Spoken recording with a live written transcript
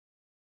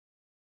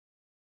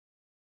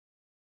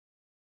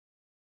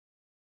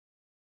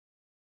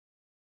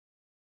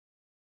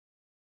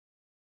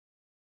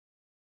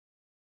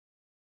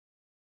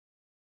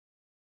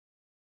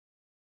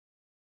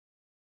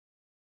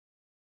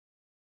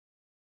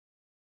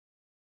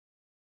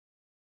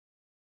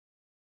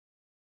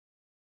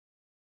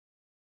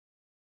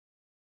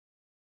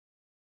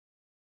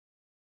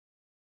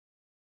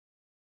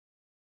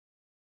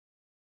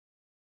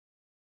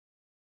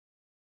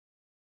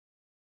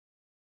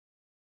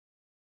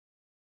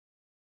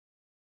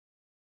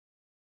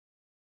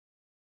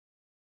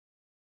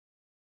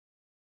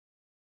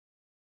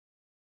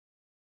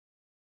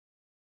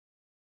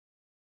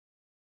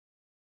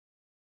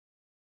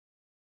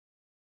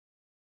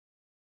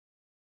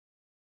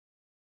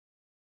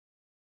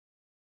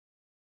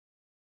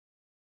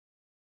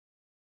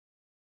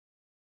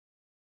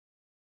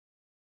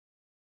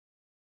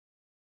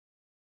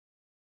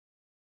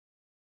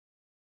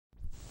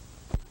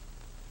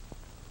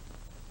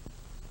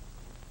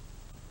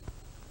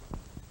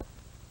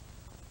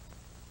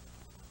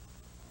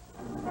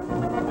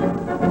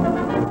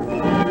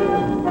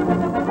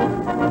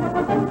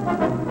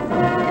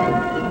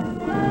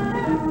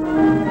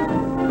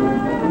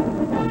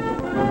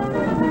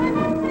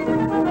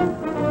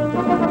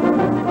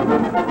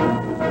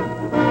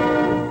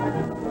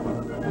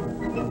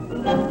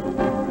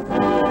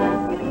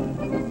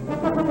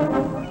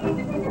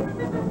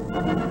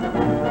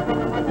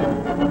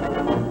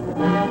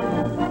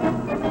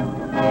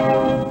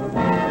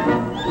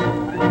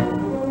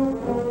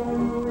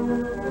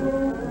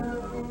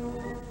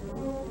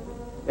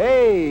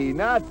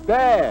not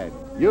bad.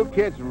 You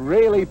kids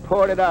really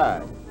poured it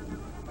on.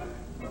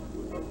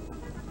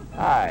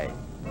 Hi,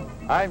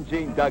 I'm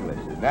Gene Douglas,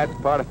 and that's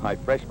part of my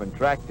freshman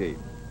track team.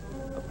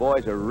 The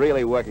boys are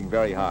really working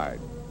very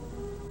hard.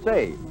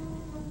 Say,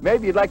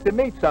 maybe you'd like to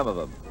meet some of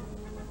them.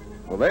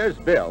 Well, there's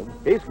Bill.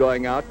 He's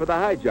going out for the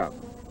high jump.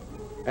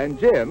 And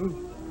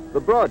Jim, the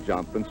broad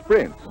jump and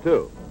sprints,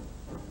 too.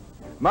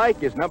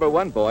 Mike is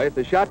 #1 boy at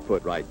the shot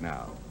put right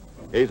now.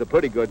 He's a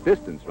pretty good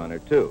distance runner,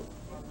 too.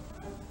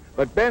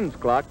 But Ben's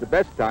clocked the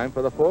best time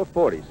for the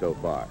 440 so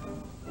far.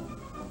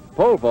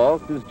 Pole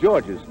vault is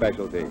George's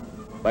specialty,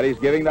 but he's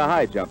giving the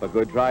high jump a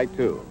good try,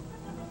 too.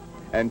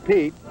 And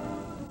Pete,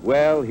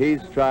 well,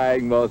 he's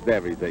trying most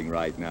everything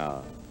right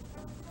now.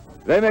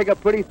 They make a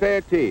pretty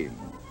fair team.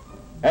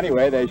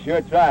 Anyway, they're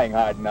sure trying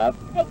hard enough.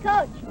 Hey,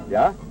 Coach.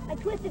 Yeah? I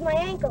twisted my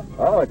ankle.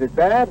 Oh, is it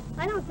bad?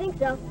 I don't think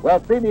so. Well,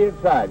 see me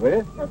inside, will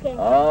you? Okay.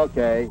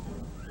 Okay.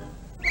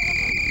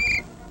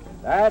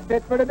 That's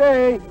it for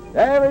today.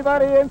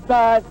 Everybody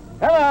inside.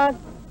 Come on.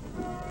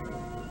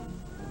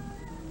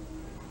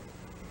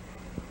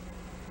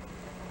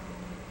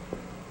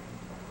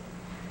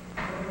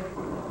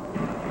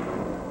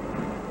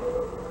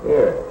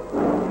 Here.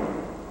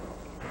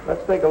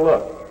 Let's take a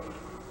look.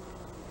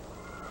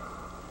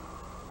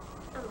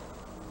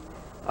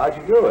 How'd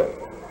you do it?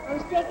 I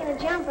was taking a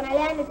jump and I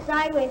landed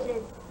sideways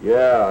in.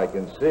 Yeah, I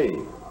can see.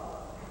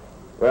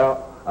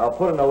 Well, I'll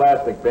put an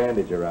elastic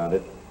bandage around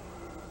it.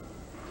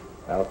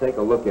 I'll take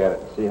a look at it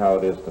and see how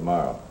it is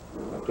tomorrow.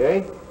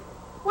 Okay?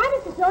 Why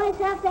does this always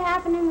have to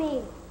happen to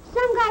me?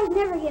 Some guys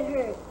never get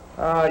hurt.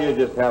 Ah, you're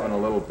just having a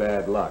little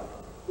bad luck.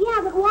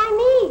 Yeah, but why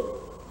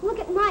me? Look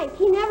at Mike.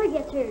 He never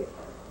gets hurt.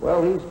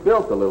 Well, he's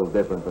built a little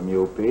different from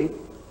you, Pete.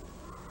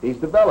 He's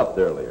developed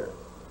earlier.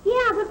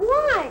 Yeah, but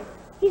why?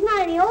 He's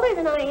not any older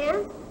than I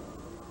am.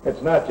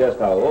 It's not just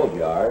how old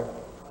you are.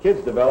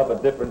 Kids develop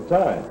at different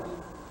times.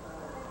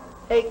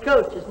 Hey,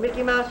 Coach, is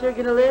Mickey Mouse here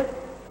gonna live?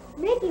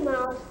 Mickey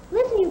Mouse.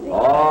 Listen, you big...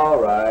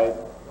 All right.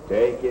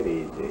 Take it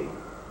easy.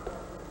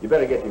 You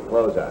better get your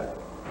clothes on.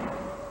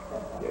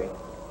 Okay.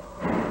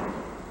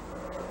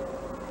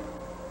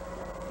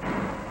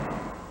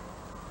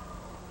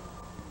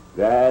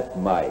 That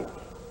Mike.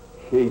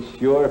 He's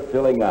sure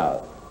filling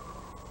out.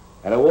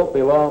 And it won't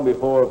be long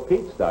before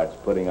Pete starts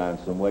putting on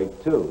some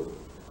weight, too.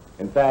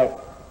 In fact,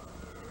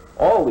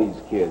 all these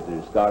kids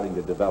are starting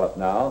to develop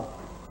now.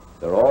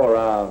 They're all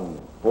around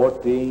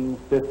 14,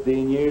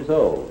 15 years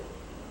old.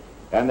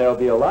 And there'll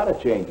be a lot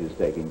of changes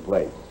taking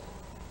place.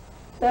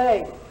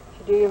 Say,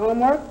 did you do your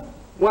homework?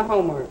 What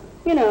homework?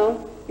 You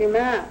know, your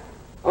math.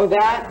 Oh,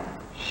 that?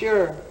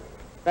 Sure.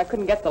 But I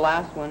couldn't get the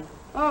last one.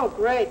 Oh,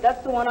 great.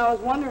 That's the one I was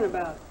wondering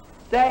about.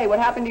 Say, what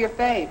happened to your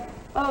face?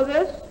 Oh,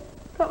 this?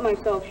 Cut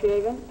myself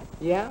shaving.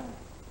 Yeah?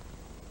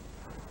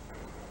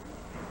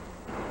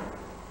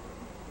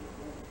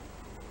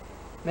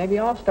 Maybe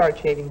I'll start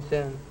shaving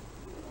soon.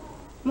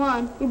 Come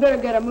on, we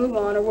better get a move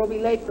on or we'll be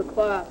late for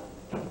class.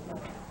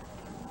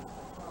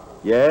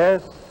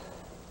 Yes,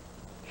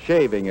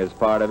 shaving is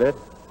part of it.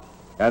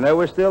 And there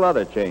were still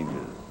other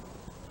changes.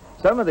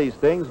 Some of these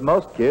things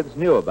most kids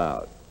knew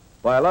about,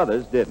 while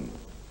others didn't.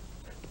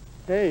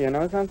 Hey, you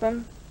know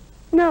something?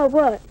 No,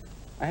 what?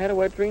 I had a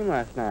wet dream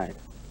last night.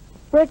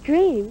 Wet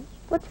dreams?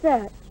 What's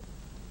that?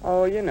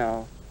 Oh, you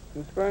know,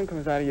 some sperm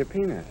comes out of your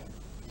penis.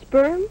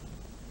 Sperm?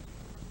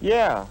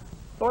 Yeah,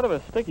 sort of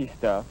a sticky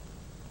stuff.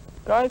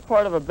 Guy's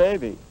part of a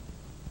baby.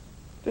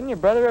 Didn't your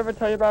brother ever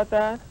tell you about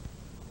that?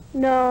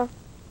 No.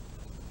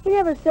 He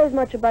never says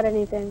much about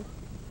anything.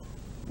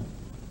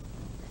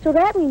 So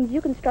that means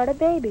you can start a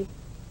baby.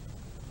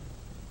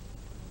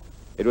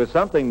 It was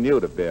something new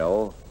to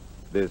Bill,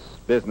 this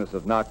business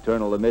of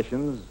nocturnal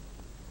emissions,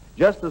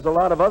 just as a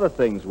lot of other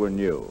things were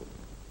new.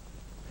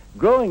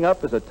 Growing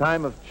up is a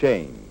time of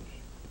change.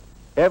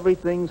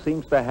 Everything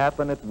seems to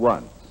happen at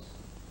once.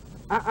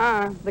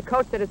 The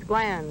coach said it's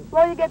glands.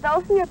 Well, you get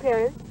those from your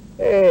parents.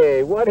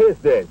 Hey, what is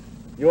this?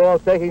 You all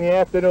taking the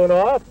afternoon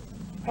off?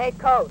 Hey,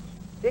 coach,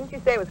 didn't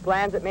you say it was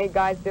glands that made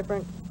guys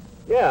different?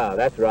 Yeah,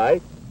 that's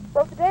right.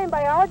 Well, today in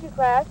biology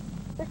class,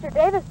 Mr.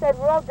 Davis said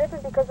we're all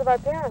different because of our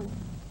parents.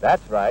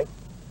 That's right.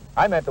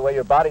 I meant the way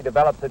your body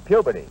develops at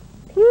puberty.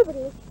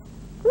 Puberty?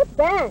 What's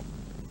that?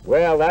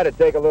 Well, that'd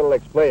take a little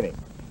explaining.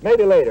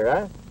 Maybe later,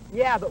 huh?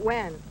 Yeah, but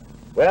when?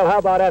 Well, how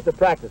about after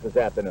practice this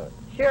afternoon?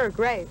 Sure,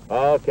 great.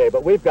 Okay,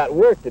 but we've got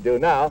work to do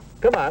now.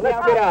 Come on,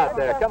 let's get out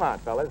there. Come on,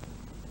 fellas.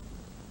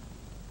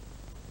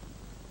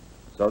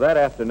 So that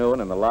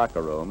afternoon in the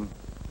locker room,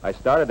 I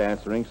started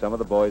answering some of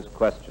the boys'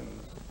 questions.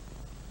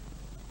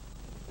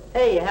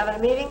 Hey, you having a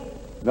meeting?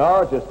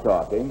 No, just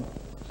talking.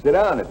 Sit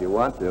down if you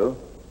want to.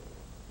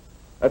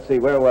 Let's see,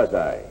 where was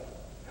I?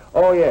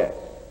 Oh, yes.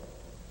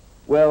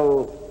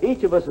 Well,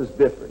 each of us is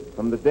different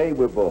from the day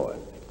we're born.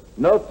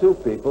 No two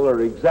people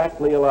are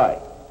exactly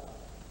alike.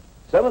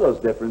 Some of those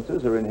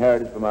differences are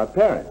inherited from our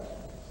parents.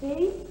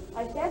 See?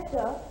 I said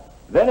so.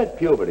 Then at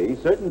puberty,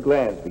 certain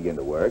glands begin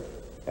to work,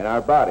 and our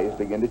bodies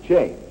begin to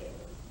change.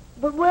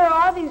 But where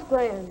are these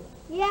glands?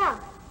 Yeah.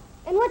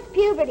 And what's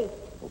puberty?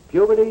 Well,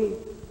 puberty?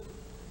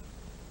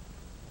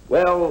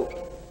 Well,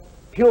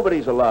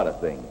 Puberty's a lot of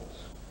things.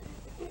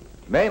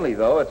 Mainly,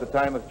 though, it's a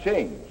time of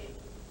change.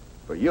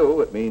 For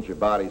you, it means your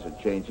bodies are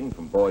changing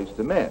from boys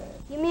to men.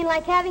 You mean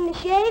like having to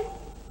shave?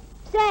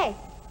 Say,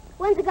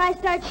 when's a guy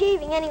start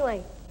shaving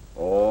anyway?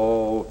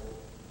 Oh,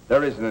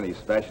 there isn't any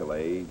special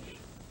age.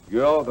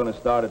 You're all going to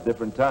start at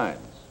different times.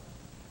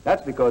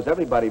 That's because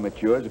everybody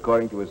matures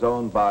according to his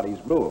own body's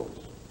rules.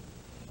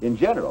 In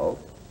general,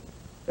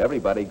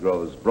 everybody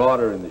grows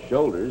broader in the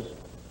shoulders,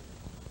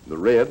 the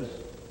ribs,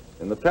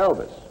 and the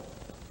pelvis.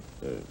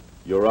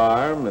 Your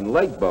arm and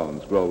leg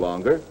bones grow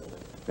longer,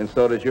 and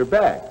so does your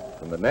back,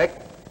 from the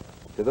neck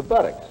to the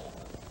buttocks.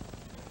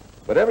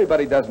 But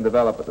everybody doesn't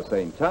develop at the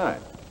same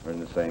time, or in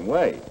the same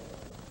way.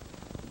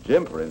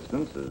 Jim, for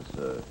instance,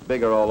 is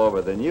bigger all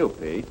over than you,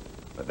 Pete,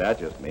 but that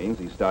just means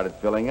he started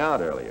filling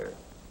out earlier.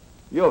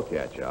 You'll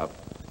catch up.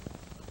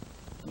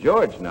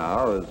 George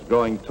now is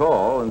growing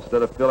tall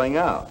instead of filling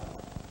out.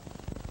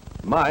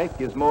 Mike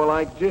is more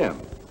like Jim.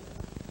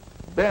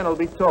 Ben will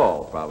be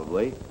tall,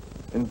 probably,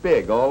 and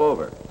big all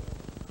over.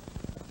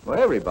 Well,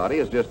 everybody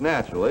is just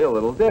naturally a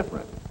little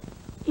different.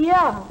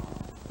 Yeah,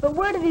 but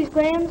where do these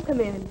glands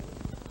come in?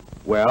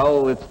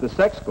 Well, it's the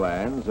sex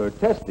glands, or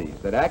testes,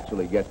 that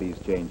actually get these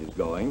changes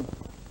going.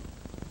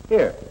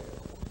 Here,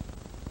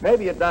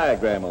 maybe a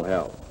diagram will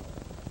help.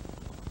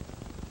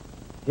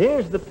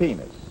 Here's the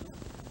penis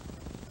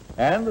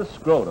and the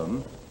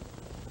scrotum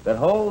that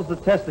holds the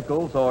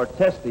testicles or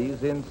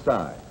testes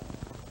inside.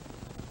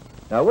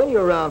 Now, when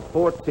you're around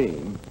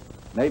 14,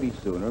 maybe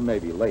sooner,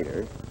 maybe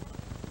later,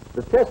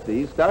 the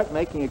testes start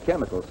making a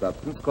chemical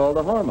substance called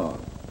a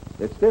hormone.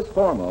 It's this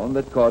hormone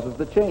that causes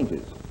the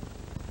changes.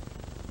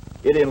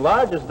 It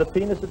enlarges the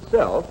penis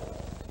itself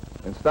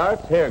and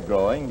starts hair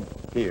growing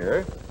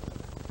here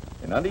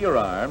and under your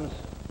arms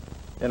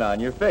and on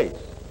your face.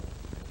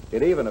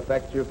 It even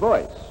affects your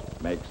voice,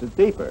 makes it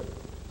deeper.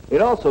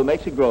 It also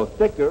makes you grow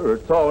thicker or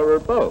taller or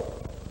both.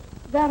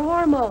 That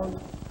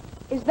hormone,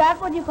 is that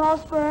what you call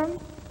sperm?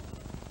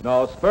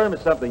 No, sperm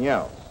is something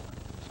else.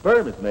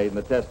 Sperm is made in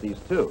the testes,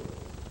 too.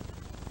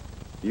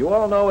 Do you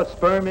all know what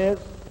sperm is?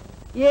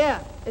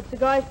 Yeah, it's the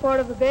guy's part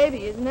of the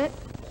baby, isn't it?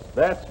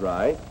 That's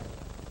right.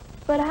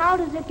 But how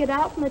does it get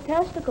out from the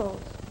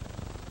testicles?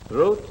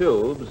 Through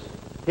tubes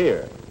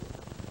here.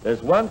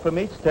 There's one from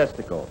each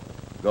testicle.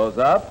 Goes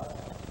up,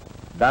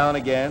 down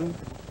again,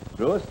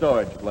 through a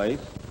storage place,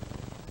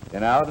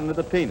 and out into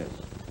the penis.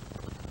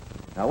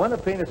 Now, when the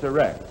penis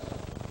erects,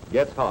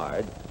 gets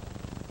hard,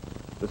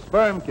 the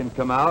sperm can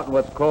come out in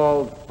what's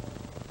called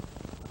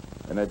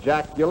an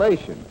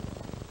ejaculation.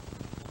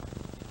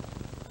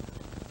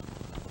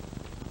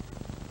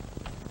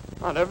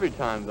 Not every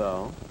time,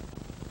 though.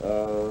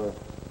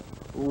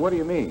 What do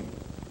you mean?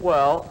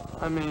 Well,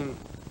 I mean,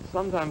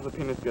 sometimes the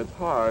penis gets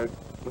hard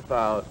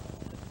without,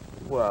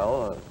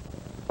 well...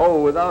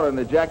 Oh, without an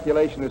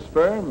ejaculation of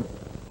sperm?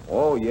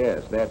 Oh,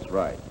 yes, that's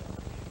right.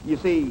 You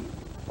see,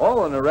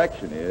 all an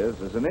erection is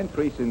an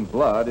increase in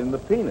blood in the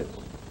penis,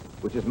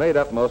 which is made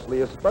up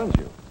mostly of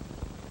spongy.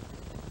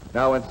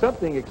 Now, when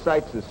something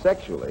excites us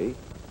sexually,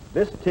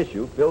 this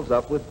tissue fills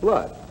up with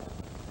blood,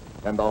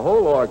 and the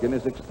whole organ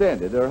is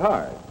extended or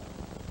hard,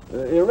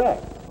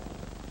 erect.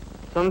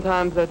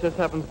 Sometimes that just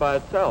happens by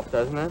itself,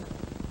 doesn't it?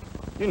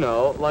 You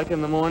know, like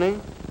in the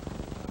morning.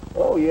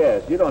 Oh,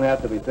 yes, you don't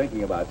have to be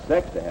thinking about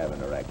sex to have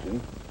an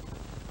erection.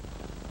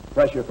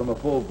 Pressure from a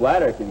full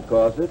bladder can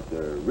cause it,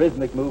 or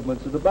rhythmic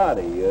movements of the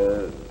body,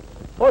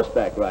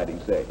 horseback riding,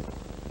 say.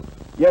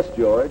 Yes,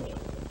 George?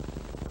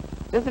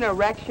 Does an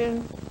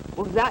erection,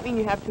 well, does that mean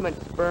you have too much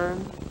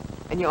sperm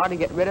and you ought to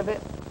get rid of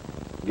it?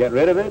 Get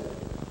rid of it?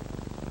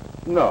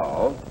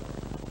 No.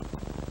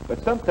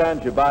 But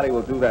sometimes your body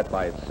will do that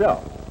by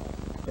itself,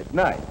 at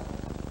night.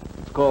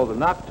 It's called a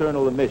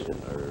nocturnal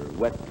emission, or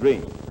wet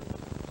dream.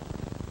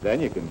 Then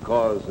you can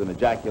cause an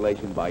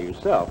ejaculation by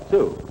yourself,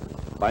 too,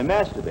 by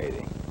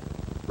masturbating,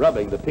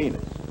 rubbing the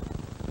penis.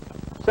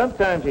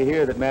 Sometimes you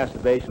hear that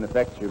masturbation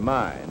affects your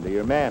mind or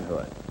your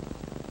manhood.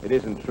 It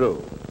isn't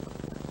true.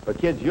 For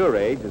kids your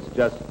age, it's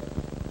just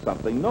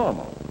something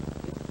normal.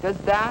 Does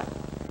that?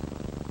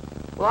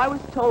 Well, I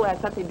was told it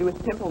had something to do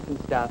with pimples and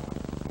stuff.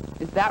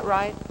 Is that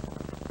right?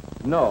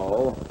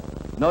 No.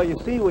 No, you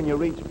see, when you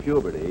reach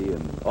puberty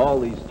and all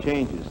these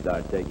changes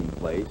start taking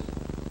place,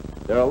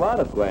 there are a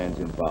lot of glands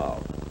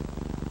involved.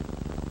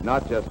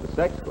 Not just the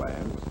sex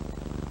glands.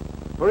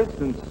 For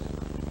instance,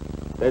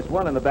 there's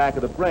one in the back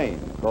of the brain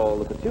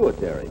called the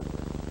pituitary.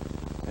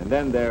 And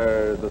then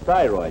there are the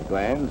thyroid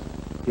glands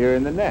here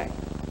in the neck.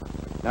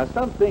 Now,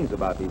 some things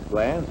about these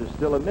glands are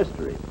still a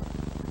mystery.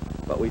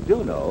 But we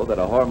do know that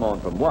a hormone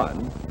from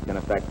one can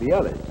affect the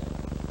others.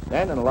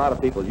 And in a lot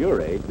of people your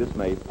age, this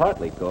may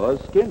partly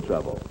cause skin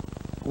trouble.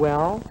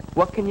 Well,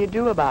 what can you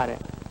do about it?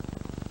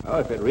 Oh,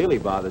 if it really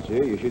bothers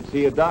you, you should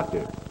see a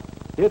doctor.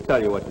 He'll tell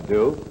you what to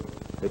do.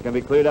 It can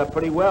be cleared up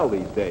pretty well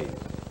these days.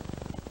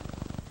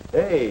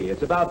 Hey,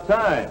 it's about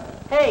time.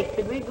 Hey,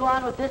 could we go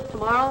on with this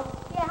tomorrow?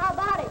 Yeah, how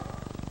about it?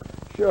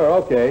 Sure,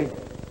 okay.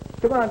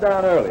 Come on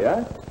down early,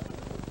 huh?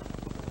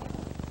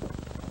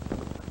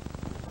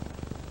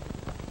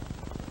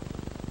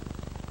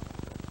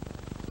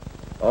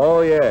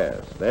 Oh,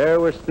 yes, there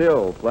were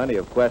still plenty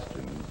of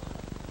questions.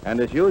 And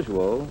as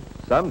usual,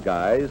 some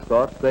guys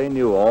thought they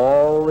knew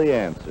all the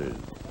answers.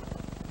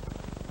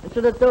 And so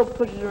the dope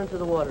pushes her into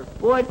the water.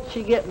 Boy, did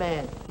she get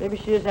mad. Maybe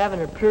she was having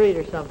her period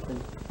or something.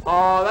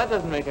 Oh, that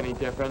doesn't make any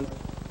difference.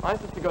 My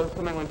sister goes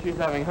swimming when she's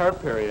having her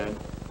period.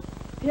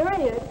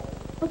 Period?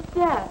 What's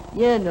that?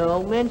 Yeah,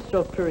 no,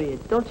 menstrual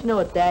period. Don't you know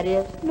what that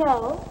is?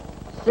 No.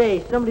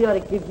 Say, somebody ought to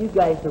give you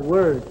guys the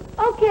word.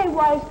 Okay,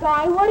 wise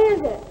guy, what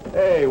is it?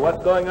 Hey,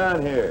 what's going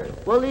on here?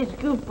 Well, these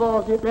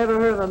goofballs had never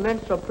heard of a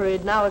menstrual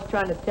period, now I was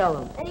trying to tell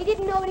them. And he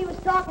didn't know what he was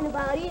talking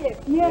about either.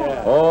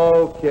 Yeah.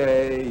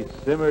 Okay,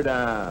 simmer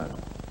down.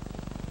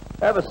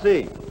 Have a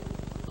seat.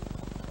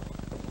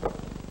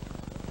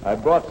 I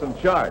brought some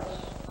charts.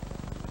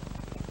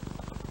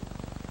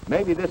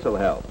 Maybe this'll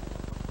help.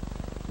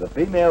 The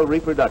female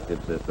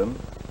reproductive system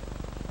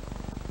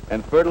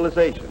and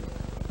fertilization.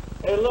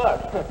 Hey,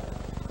 look.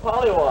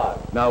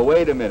 Pollywog. Now,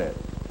 wait a minute.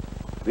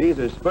 These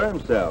are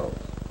sperm cells.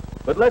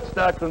 But let's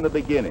start from the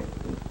beginning.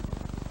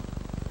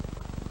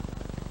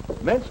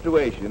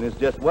 Menstruation is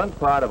just one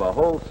part of a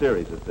whole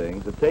series of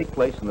things that take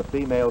place in the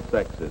female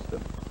sex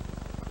system.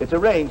 It's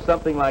arranged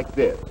something like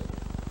this.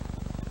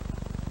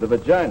 The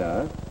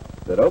vagina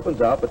that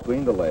opens out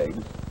between the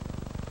legs,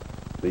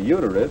 the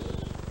uterus,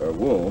 or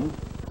womb,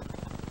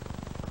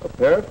 a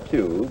pair of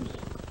tubes,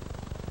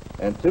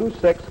 and 2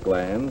 sex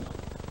glands,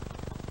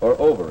 or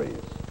ovaries.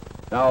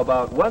 Now,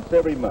 about once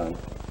every month,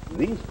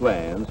 these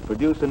glands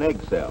produce an egg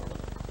cell,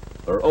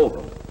 or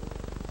ovum,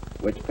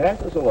 which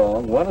passes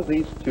along one of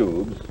these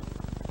tubes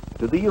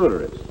to the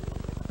uterus.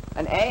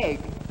 An egg?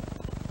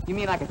 You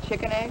mean like a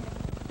chicken egg?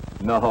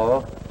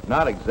 No,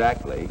 not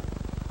exactly.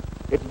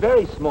 It's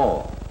very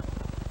small.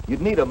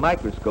 You'd need a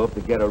microscope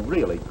to get a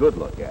really good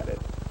look at it.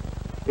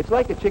 It's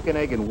like a chicken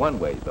egg in one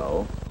way,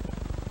 though.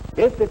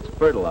 If it's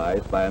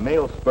fertilized by a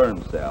male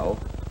sperm cell,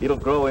 it'll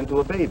grow into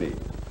a baby.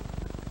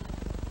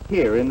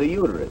 Here in the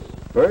uterus.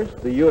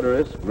 First, the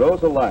uterus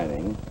grows a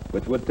lining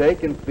which would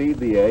take and feed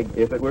the egg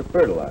if it were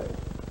fertilized.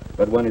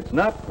 But when it's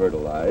not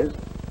fertilized,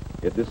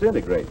 it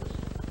disintegrates,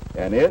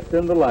 and it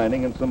and the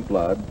lining and some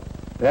blood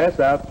pass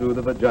out through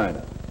the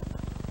vagina.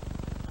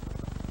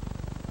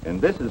 And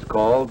this is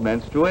called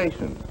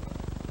menstruation.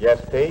 Yes,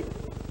 Pete?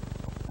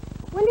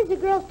 When does a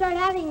girl start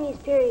having these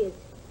periods?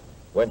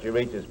 When she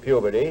reaches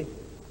puberty,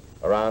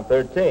 around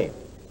 13.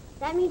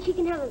 That means she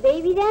can have a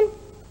baby then?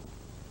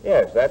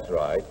 Yes, that's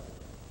right.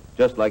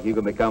 Just like you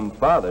can become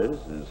fathers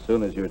as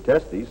soon as your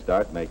testes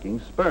start making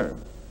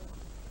sperm.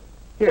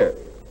 Here.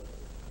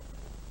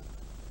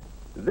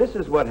 This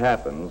is what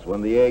happens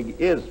when the egg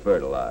is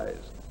fertilized.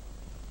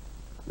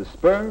 The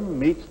sperm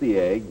meets the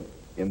egg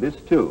in this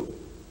tube.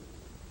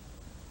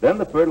 Then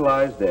the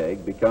fertilized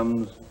egg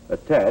becomes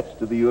attached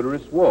to the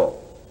uterus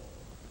wall,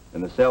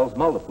 and the cells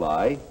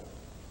multiply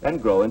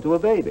and grow into a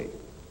baby.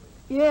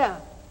 Yeah,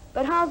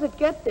 but how's it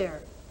get there?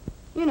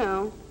 You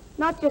know,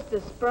 not just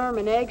the sperm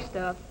and egg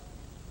stuff.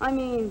 I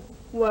mean,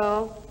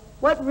 well,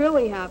 what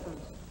really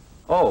happens?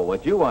 Oh,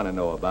 what you want to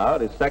know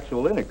about is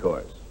sexual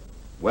intercourse.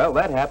 Well,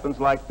 that happens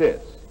like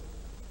this.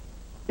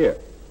 Here.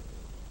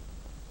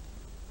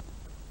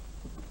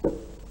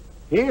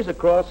 Here's a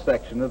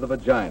cross-section of the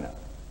vagina.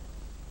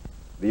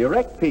 The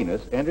erect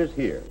penis enters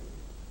here,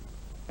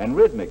 and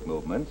rhythmic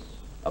movements,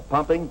 a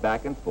pumping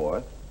back and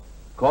forth,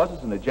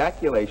 causes an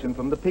ejaculation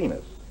from the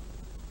penis.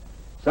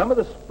 Some of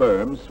the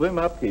sperm swim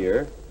up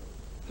here,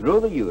 through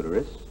the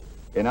uterus,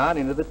 and on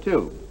into the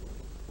tube,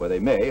 where they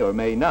may or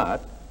may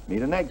not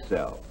meet an egg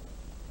cell.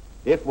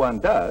 If one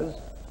does,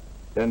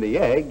 then the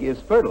egg is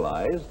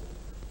fertilized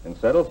and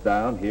settles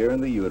down here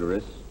in the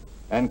uterus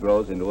and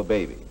grows into a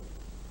baby.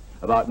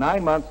 About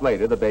 9 months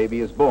later, the baby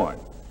is born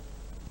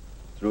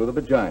through the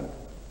vagina.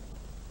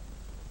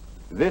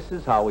 This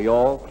is how we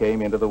all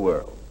came into the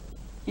world.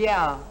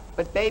 Yeah,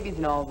 but babies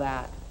and all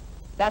that.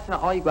 That's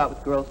not all you go out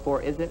with girls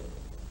for, is it?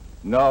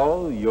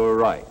 No, you're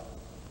right.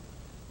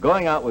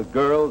 Going out with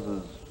girls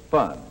is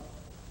fun.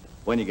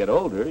 When you get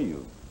older,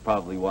 you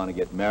probably want to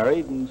get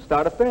married and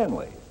start a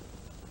family.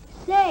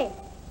 Say,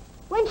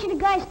 when should a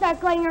guy start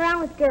going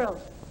around with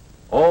girls?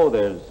 Oh,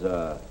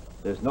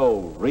 there's no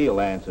real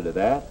answer to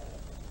that.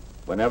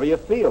 Whenever you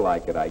feel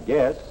like it, I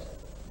guess.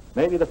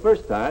 Maybe the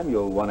first time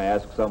you'll want to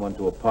ask someone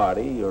to a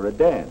party or a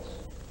dance.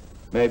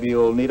 Maybe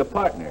you'll need a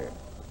partner.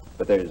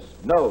 But there's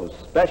no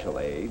special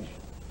age.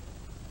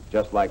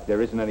 Just like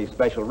there isn't any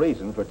special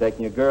reason for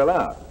taking a girl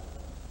out.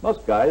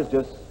 Most guys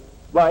just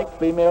like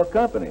female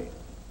company.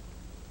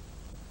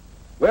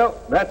 Well,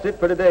 that's it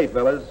for today,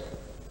 fellas.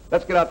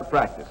 Let's get out to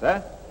practice,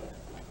 huh?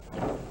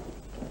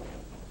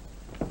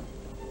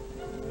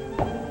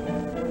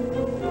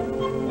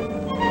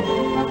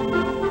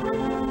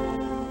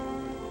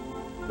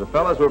 The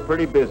fellas were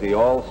pretty busy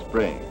all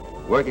spring,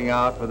 working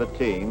out for the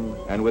team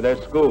and with their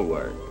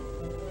schoolwork.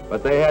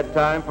 But they had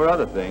time for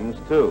other things,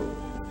 too.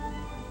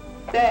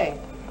 Say,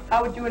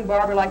 how would you and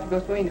Barbara like to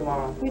go swimming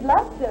tomorrow? We'd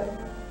love to.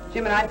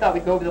 Jim and I thought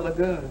we'd go over the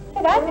lagoon.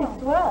 Hey, that'd be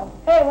swell.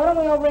 Hey, why don't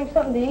we all bring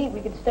something to eat?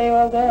 We could stay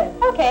all day.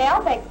 Okay,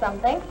 I'll make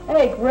something.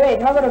 Hey,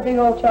 great. How about a big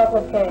old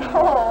chocolate cake?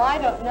 Oh, I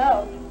don't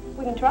know.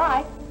 We can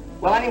try.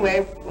 Well,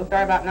 anyway, we'll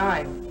start about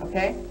 9,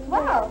 okay?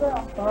 Wow.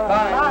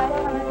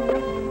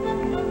 Bye.